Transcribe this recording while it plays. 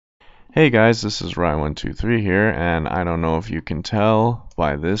Hey guys, this is Ryan123 here, and I don't know if you can tell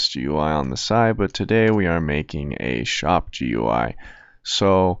by this GUI on the side, but today we are making a shop GUI.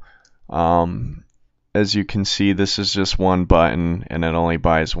 So, as you can see, this is just one button and it only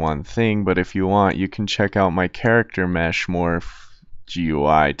buys one thing, but if you want, you can check out my character mesh morph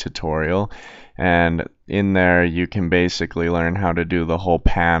GUI tutorial, and in there you can basically learn how to do the whole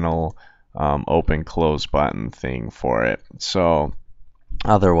panel open close button thing for it. So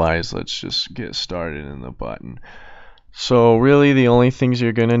otherwise, let's just get started in the button. So really the only things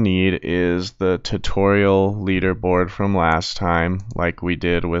you're going to need is the tutorial leaderboard from last time, like we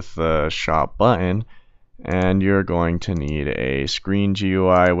did with the shop button, and you're going to need a screen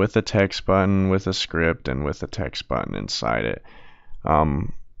GUI with a text button, with a script, and with a text button inside it.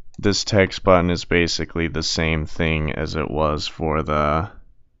 This text button is basically the same thing as it was for the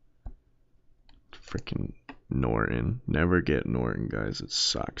freaking Norton. Never get Norton, guys. It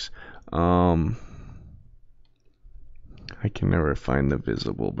sucks. I can never find the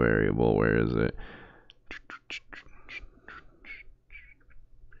visible variable. Where is it?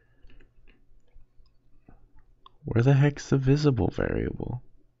 Where the heck's the visible variable?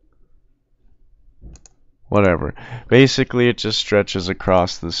 Whatever. Basically, it just stretches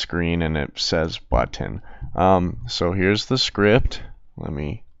across the screen and it says button. So here's the script. Let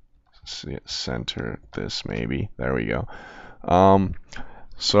me center this maybe. There we go.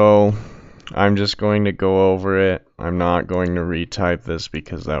 So I'm just going to go over it. I'm not going to retype this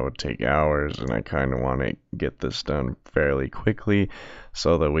because that would take hours, and I kind of want to get this done fairly quickly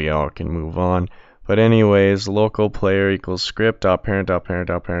so that we all can move on. But anyways, local player equals script dot parent dot parent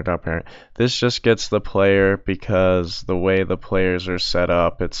dot parent dot parent. This just gets the player because the way the players are set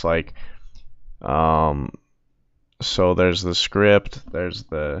up, it's like so there's the script, there's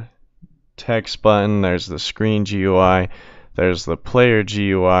the text button, there's the screen GUI, there's the player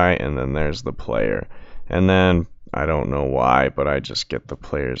GUI, and then there's the player. And then I don't know why, but I just get the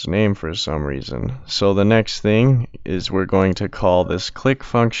player's name for some reason. So the next thing is we're going to call this click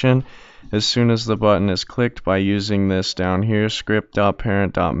function as soon as the button is clicked by using this down here,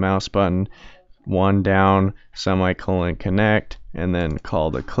 script.parent.mouse button, one down, semicolon connect, and then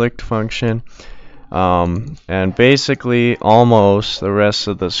call the clicked function. And basically almost the rest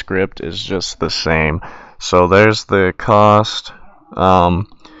of the script is just the same. So there's the cost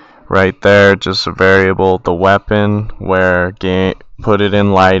right there, just a variable, the weapon, where put it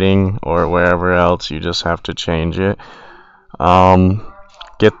in lighting or wherever else, you just have to change it.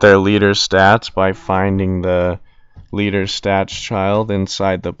 Get their leader stats by finding the leader stats child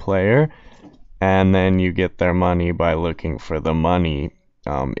inside the player, and then you get their money by looking for the money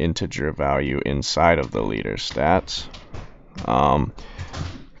integer value inside of the leader stats.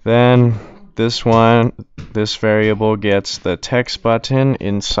 Then this variable gets the text button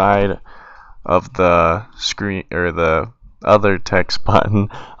inside of the screen, or the other text button,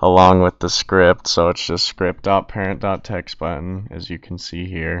 along with the script. So it's just script.parent.text button, as you can see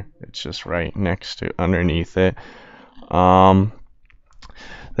here. It's just right next to, underneath it. Then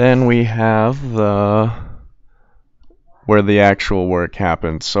we have where the actual work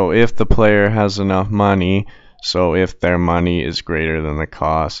happens. So if the player has enough money, so if their money is greater than the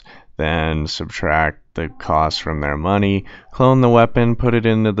cost, then subtract the cost from their money, clone the weapon, put it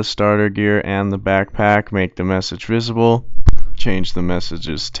into the starter gear and the backpack, make the message visible, change the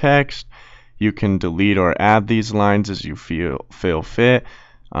message's text. You can delete or add these lines as you feel fit,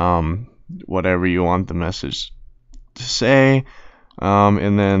 whatever you want the message to say.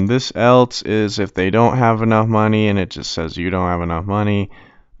 And then this else is if they don't have enough money, and it just says you don't have enough money,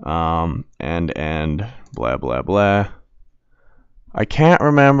 and blah blah blah. I can't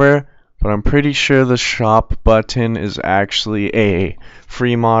remember, but I'm pretty sure the shop button is actually a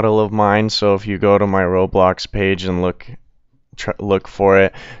free model of mine. So if you go to my Roblox page and look for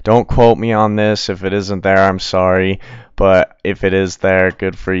it, don't quote me on this. If it isn't there, I'm sorry, but if it is there,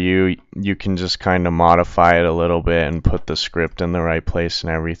 good for you. You can just kind of modify it a little bit and put the script in the right place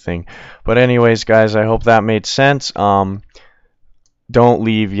and everything. But anyways, guys, I hope that made sense. Don't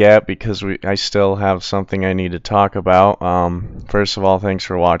leave yet, because I still have something I need to talk about. First of all, thanks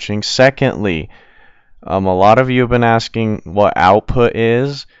for watching. Secondly, a lot of you have been asking what output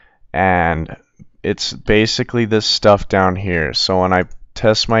is, and it's basically this stuff down here. So when I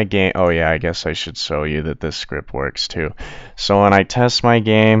test my game, oh yeah, I guess I should show you that this script works too. So when I test my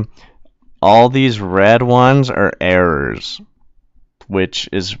game, all these red ones are errors, which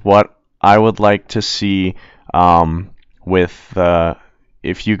is what I would like to see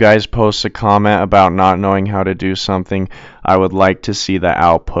if you guys post a comment about not knowing how to do something, I would like to see the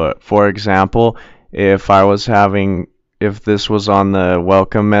output. For example, if I was having if this was on the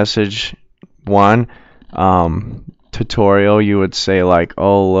welcome message one tutorial, you would say like,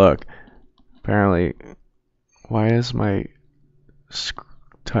 oh look, apparently, why is my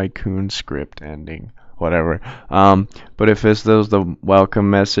tycoon script ending? Whatever. But if this was the welcome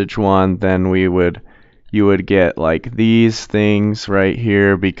message one, then you would get like these things right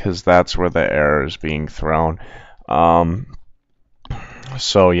here, because that's where the error is being thrown.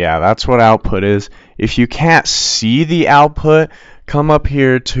 So yeah, that's what output is. If you can't see the output, come up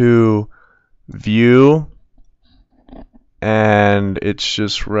here to view, and it's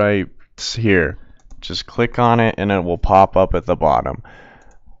just right here. Just click on it and it will pop up at the bottom.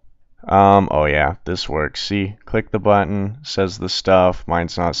 Oh yeah, this works. See, click the button, says the stuff.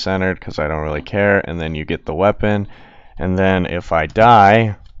 Mine's not centered because I don't really care. And then you get the weapon. And then if I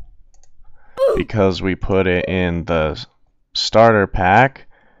die, because we put it in the starter pack,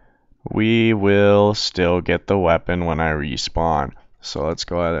 we will still get the weapon when I respawn. So let's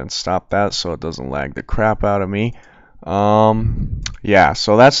go ahead and stop that so it doesn't lag the crap out of me. Yeah,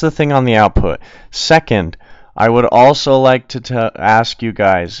 so that's the thing on the output. Second, I would also like to ask you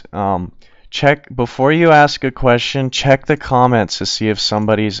guys, check before you ask a question, check the comments to see if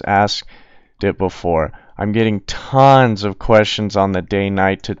somebody's asked it before. I'm getting tons of questions on the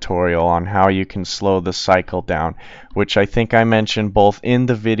day-night tutorial on how you can slow the cycle down, which I think I mentioned both in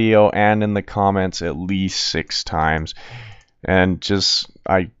the video and in the comments at least 6 times. And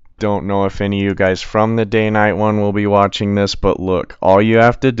I don't know if any of you guys from the day-night one will be watching this, but look, all you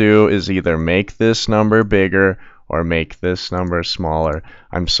have to do is either make this number bigger or make this number smaller.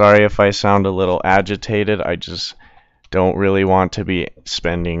 I'm sorry if I sound a little agitated. I just don't really want to be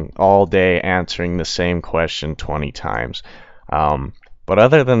spending all day answering the same question 20 times. But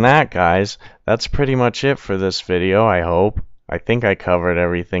other than that, guys, that's pretty much it for this video, I hope. I think I covered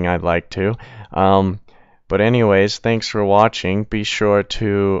everything I'd like to. But anyways, thanks for watching. Be sure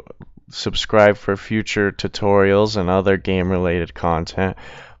to subscribe for future tutorials and other game-related content.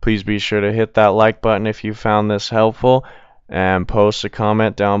 Please be sure to hit that like button if you found this helpful, and post a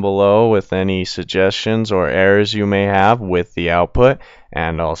comment down below with any suggestions or errors you may have with the output.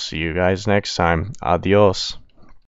 And I'll see you guys next time. Adios.